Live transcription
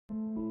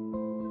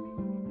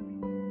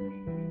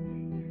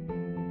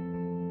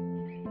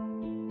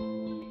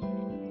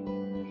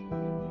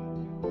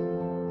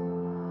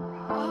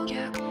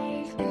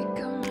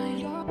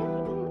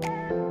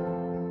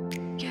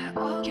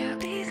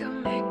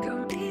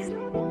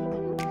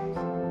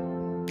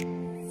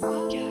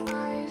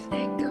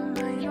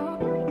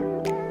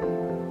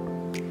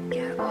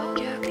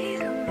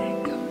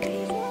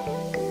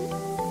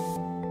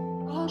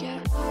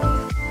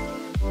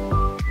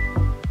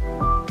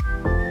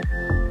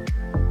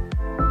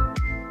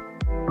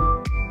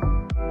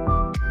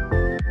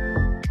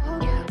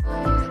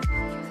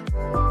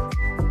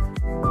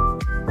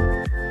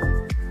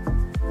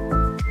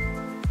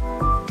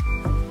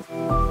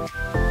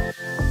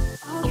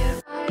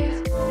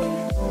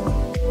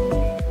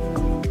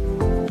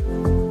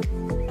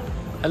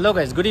Hello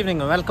guys, good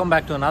evening and welcome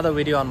back to another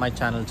video on my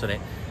channel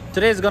today.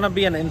 Today is going to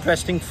be an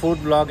interesting food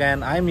vlog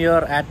and I'm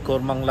here at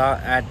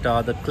Koramangala at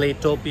the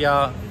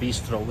Claytopia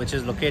Bistro, which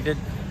is located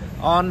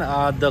on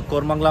the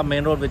Koramangala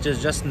main road, which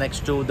is just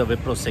next to the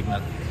Wipro signal.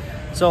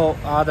 So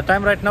the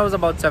time right now is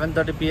about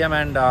 7:30 p.m.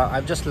 and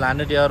I've just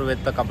landed here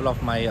with a couple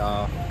of my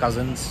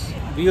cousins.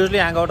 We usually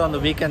hang out on the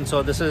weekend,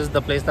 so this is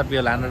the place that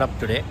we landed up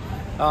today.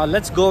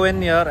 Let's go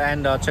in here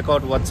and check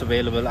out what's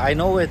available. I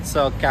know it's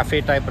a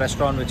cafe type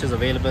restaurant which is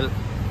available,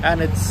 and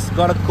it's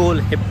got a cool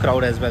hip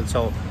crowd as well.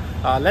 So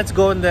let's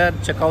go in there,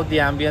 check out the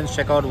ambience,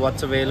 check out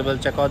what's available,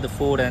 check out the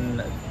food,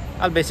 and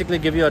I'll basically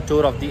give you a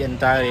tour of the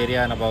entire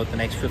area in about the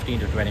next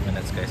 15 to 20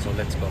 minutes, guys. So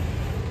let's go.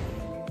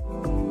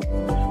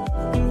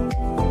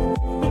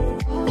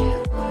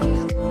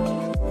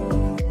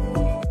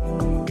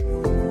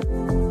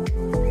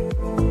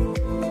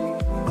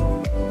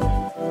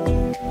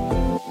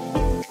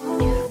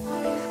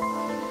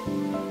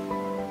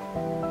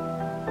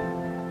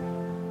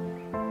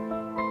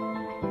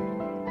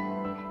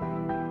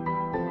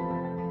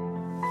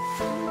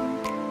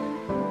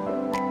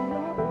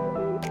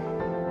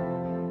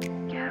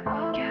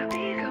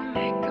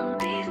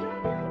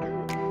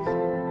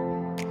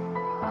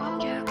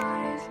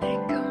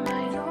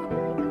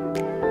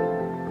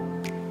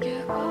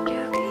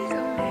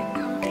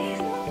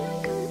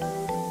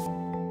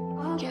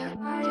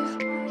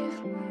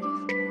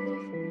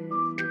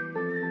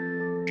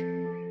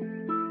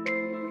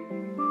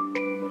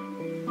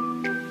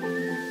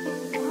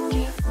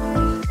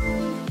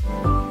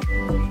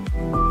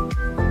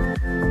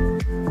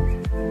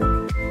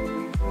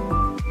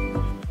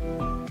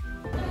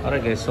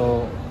 Alright guys,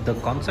 so the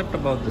concept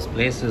about this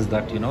place is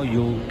that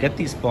you get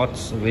these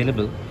pots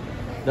available.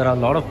 There are a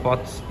lot of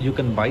pots, you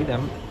can buy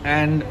them,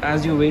 and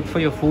as you wait for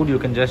your food you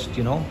can just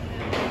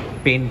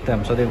paint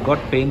them. So they've got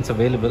paints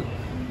available,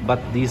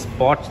 but these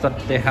pots that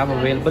they have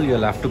available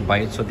you'll have to buy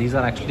it. So these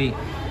are actually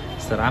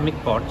ceramic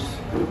pots,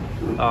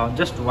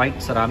 just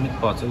white ceramic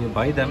pots. So you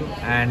buy them,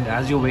 and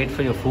as you wait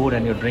for your food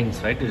and your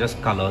drinks, right, you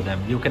just color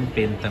them. You can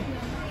paint them.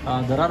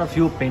 There are a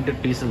few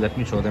painted pieces. Let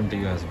me show them to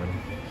you as well.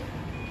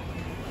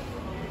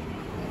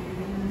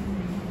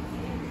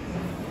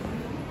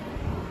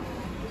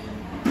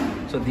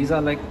 So these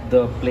are like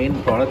the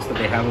plain products that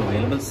they have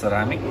available,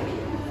 ceramic,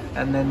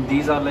 and then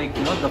these are like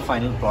the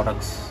final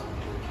products.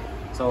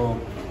 So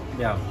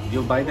yeah,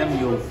 you buy them,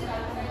 you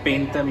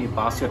paint them, you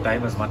pass your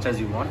time as much as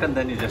you want, and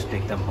then you just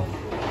take them home.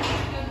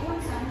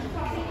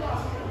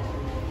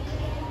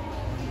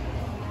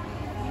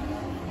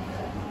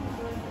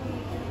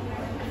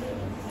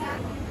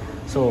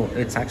 So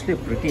it's actually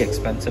pretty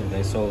expensive,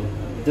 guys. So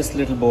this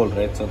little bowl,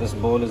 right, so this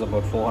bowl is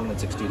about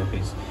 460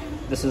 rupees.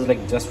 This is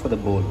like just for the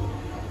bowl.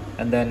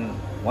 And then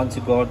once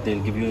you go out,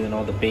 they'll give you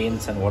the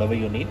paints and whatever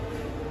you need,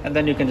 and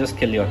then you can just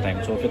kill your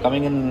time. So if you're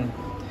coming in,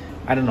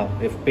 I don't know,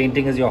 if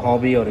painting is your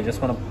hobby or you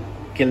just want to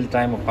kill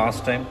time or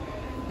pass time,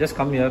 just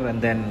come here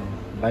and then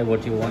buy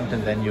what you want,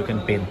 and then you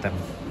can paint them.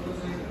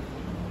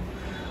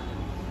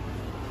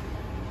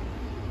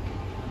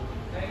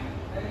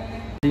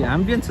 The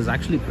ambience is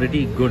actually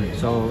pretty good.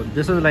 So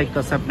this is like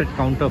a separate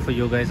counter for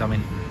you guys. I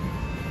mean,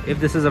 if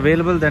this is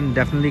available, then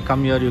definitely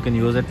come here. You can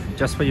use it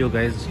just for you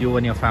guys, you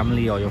and your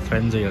family or your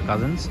friends or your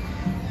cousins.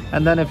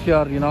 And then if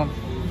you're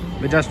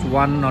with just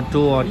one or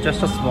two or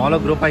just a smaller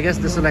group, I guess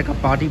this is like a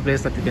party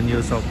place that you can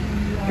use. So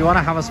if you want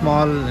to have a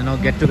small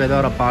get together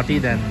or a party,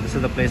 then this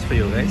is the place for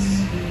you guys.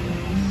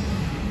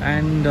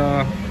 And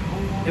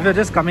if you're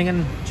just coming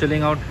in,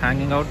 chilling out,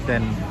 hanging out,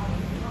 then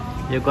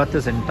you've got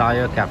this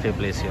entire cafe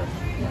place here.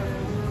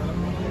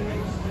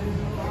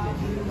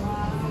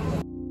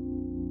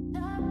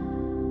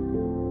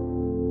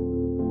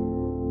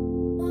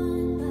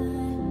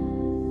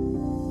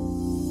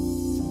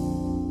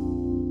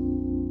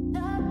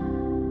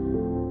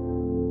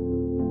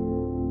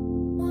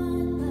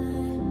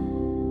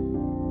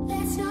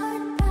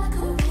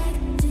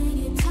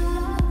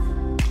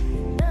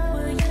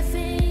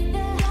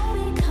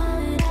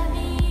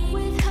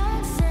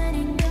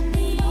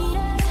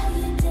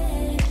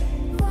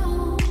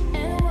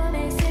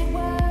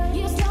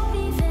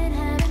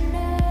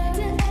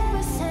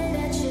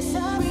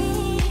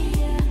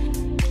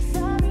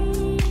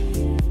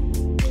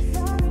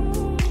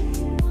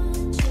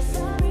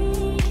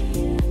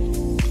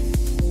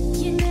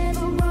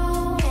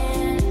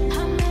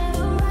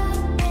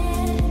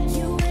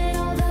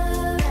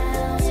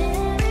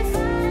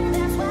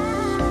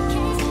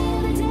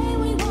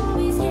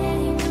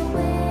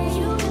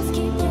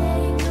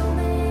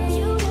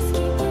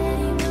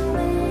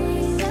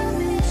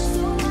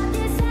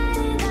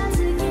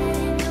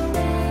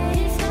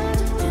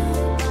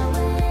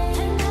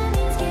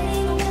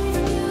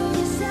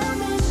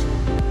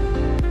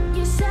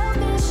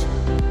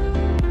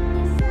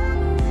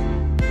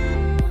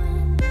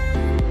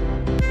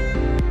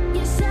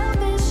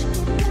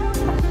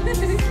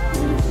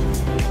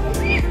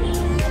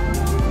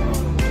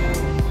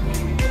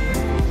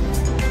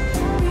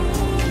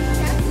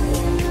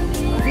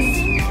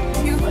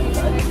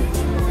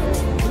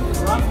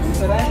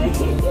 Why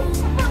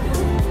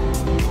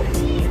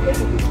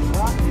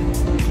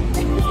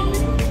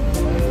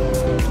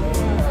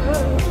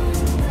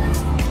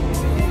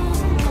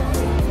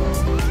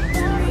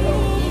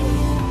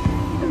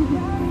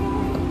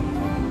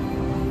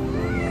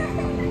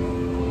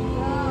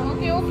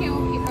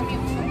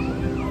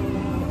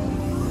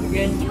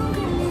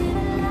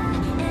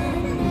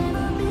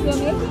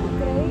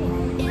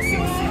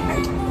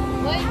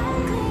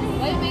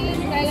you making it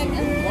cry like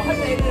this?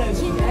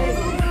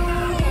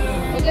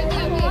 Okay,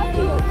 okay,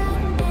 okay.